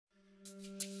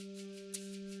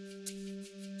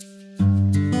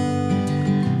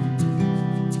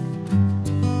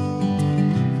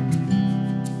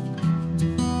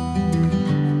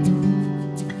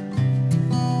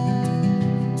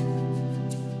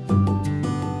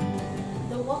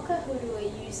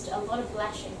a lot of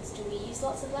lashings. Do we use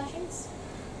lots of lashings?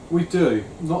 We do,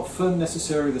 not for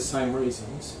necessarily the same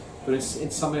reasons, but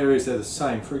in some areas they're the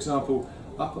same. For example,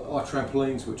 up at our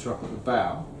trampolines, which are up at the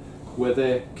bow, where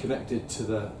they're connected to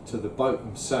the boat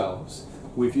themselves,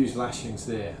 we've used lashings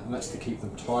there, and that's to keep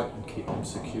them tight and keep them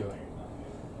secure.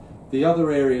 The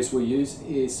other areas we use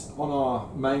is on our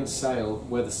main sail,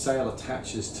 where the sail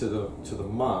attaches to the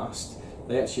mast.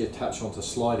 They actually attach onto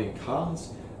sliding cars,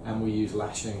 and we use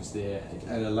lashings there.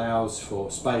 It allows for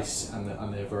space,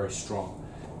 and they're very strong.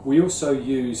 We also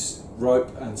use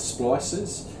rope and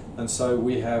splicers, and so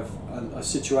we have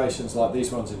situations like these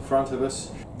ones in front of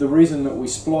us. The reason that we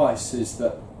splice is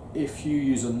that if you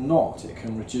use a knot, it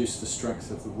can reduce the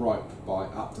strength of the rope by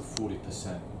up to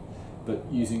 40%. But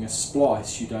using a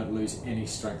splice, you don't lose any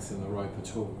strength in the rope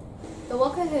at all. The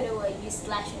Waka use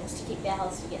lashings to keep their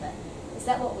hulls together. Is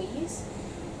that what we use?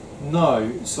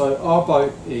 No, so our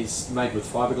boat is made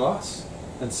with fiberglass,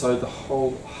 and so the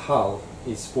whole hull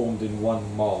is formed in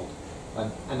one mould.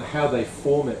 And how they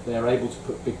form it, they're able to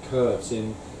put big curves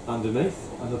in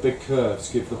underneath, and the big curves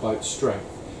give the boat strength,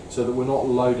 so that we're not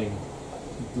loading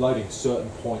certain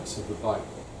points of the boat.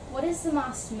 What is the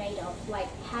mast made of? Like,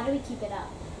 how do we keep it up?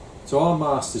 So our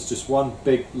mast is just one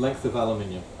big length of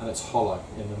aluminium, and it's hollow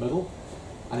in the middle,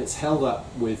 and it's held up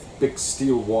with big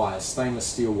steel wires, stainless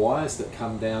steel wires that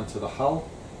come down to the hull,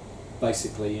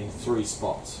 basically in 3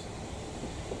 spots,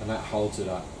 and that holds it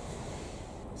up.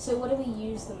 So what do we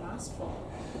use the mast for?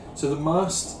 So the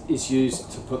mast is used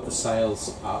to put the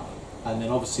sails up, and then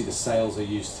obviously the sails are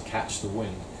used to catch the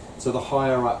wind. So the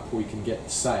higher up we can get the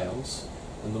sails,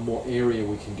 and the more area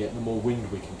we can get, the more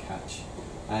wind we can catch.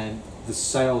 And the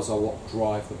sails are what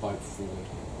drive the boat forward.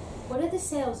 What are the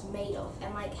sails made of,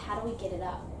 and like, how do we get it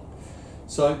up?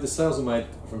 So the sails are made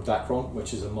from Dacron,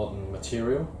 which is a modern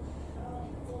material.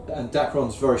 And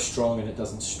Dacron's very strong and it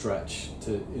doesn't stretch.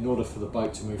 In order for the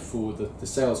boat to move forward, the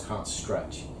sails can't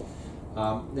stretch.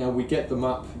 Now we get them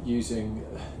up using,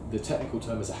 the technical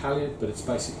term is a halyard, but it's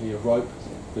basically a rope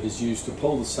that is used to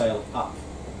pull the sail up,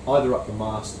 either up the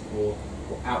mast or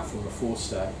out from the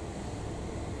forestay.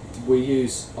 We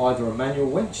use either a manual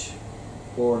winch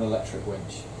or an electric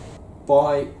winch.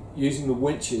 By using the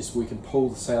winches, we can pull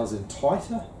the sails in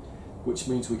tighter, which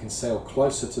means we can sail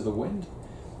closer to the wind.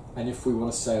 And if we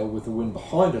want to sail with the wind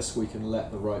behind us, we can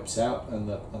let the ropes out, and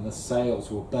the sails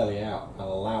will belly out and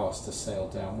allow us to sail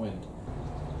downwind.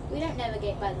 We don't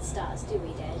navigate by the stars, do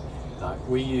we, Dad? No,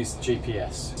 we use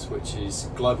GPS, which is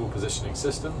Global Positioning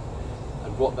System.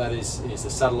 And what that is the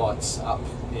satellites up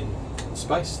in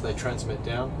space, they transmit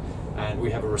down, and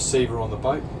we have a receiver on the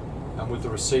boat. And with the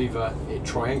receiver, it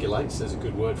triangulates, there's a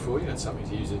good word for you, it's something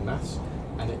to use in maths,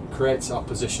 and it creates our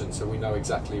position so we know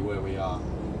exactly where we are.